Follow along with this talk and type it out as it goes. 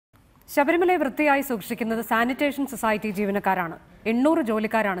ശബരിമല വൃത്തിയായി സൂക്ഷിക്കുന്നത് sanitation society ജീവനക്കാരാണ്. 800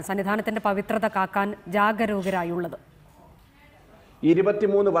 ജോലിക്കാരാണ് സന്നിധാനത്തിന്റെ പവിത്രത കാക്കാൻ ജാഗരൂകരായുള്ളത്.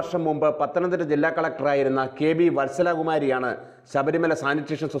 23 വർഷം മുമ്പ് പത്തനംതിട്ട ജില്ലാ കളക്ടറായിരുന്ന KB വത്സലകുമാരിയാണ് ശബരിമല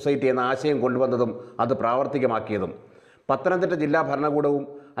സാനിറ്റേഷൻ സൊസൈറ്റി എന്ന ആശയം കൊണ്ടുവന്നതും അത് പ്രാവർത്തികമാക്കിയതും. പത്തനംതിട്ട ജില്ലാ ഭരണകൂടവും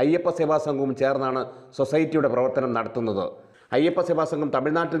അയ്യപ്പ സേവാ സംഘവും ചേർന്നാണ് സൊസൈറ്റിയുടെ പ്രവർത്തനം നടത്തുന്നത്. അയ്യപ്പ സേവാ സംഘം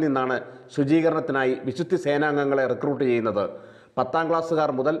തമിഴ്നാട്ടിൽ നിന്നാണ് ശുചീകരണത്തിനായി വിശുദ്ധി സേനാംഗങ്ങളെ റിക്രൂട്ട് ചെയ്യുന്നത്. 10ാം ക്ലാസ്സുകാർ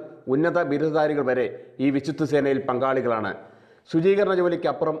മുതൽ ഉന്നത ബിരുദധാരികൾ വരെ ഈ വിശുദ്ധ സേനയിൽ പങ്കാളികളാണ്. ശുചീകരണ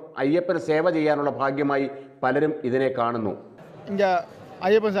ജോലിക്കപ്പുറം അയ്യപ്പന് സേവ ചെയ്യാനുള്ള ഭാഗ്യമായി പലരും ഇതിനെ കാണുന്നു. இங்கே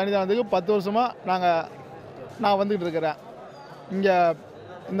ஐயப்பன் சன்னிதானத்துக்கு 10 வருஷமாக நான் வந்துக்கிட்டு இருக்கிறேன். இங்கே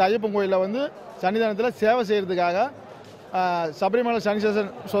இந்த ஐயப்பன் கோயிலில் சன்னிதானத்தில் சேவை செய்கிறதுக்காக சபரிமலை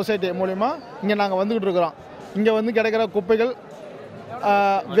சானிடேஷன் சொசைட்டி மூலிமா இங்கே நாங்கள் வந்துக்கிட்டு இருக்கிறோம். இங்கே கிடைக்கிற குப்பைகள்,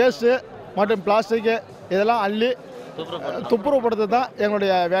 வேஸ்ட்டு மற்றும் பிளாஸ்டிக்கு இதெல்லாம் அள்ளி துப்புரவுப்படுத்துறது தான்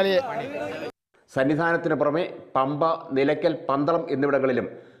எங்களுடைய வேலையே. സന്നിധാനത്തിന് പുറമെ പമ്പ, നിലയ്ക്കൽ, പന്തളം എന്നിവിടങ്ങളിലും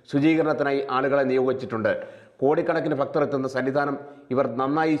ശുചീകരണത്തിനായി ആളുകളെ നിയോഗിച്ചിട്ടുണ്ട്. കോടിക്കണക്കിന് ഭക്തർ എത്തുന്ന സന്നിധാനം ഇവർ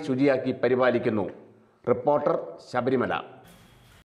നന്നായി ശുചിയാക്കി പരിപാലിക്കുന്നു. റിപ്പോർട്ടർ, ശബരിമല.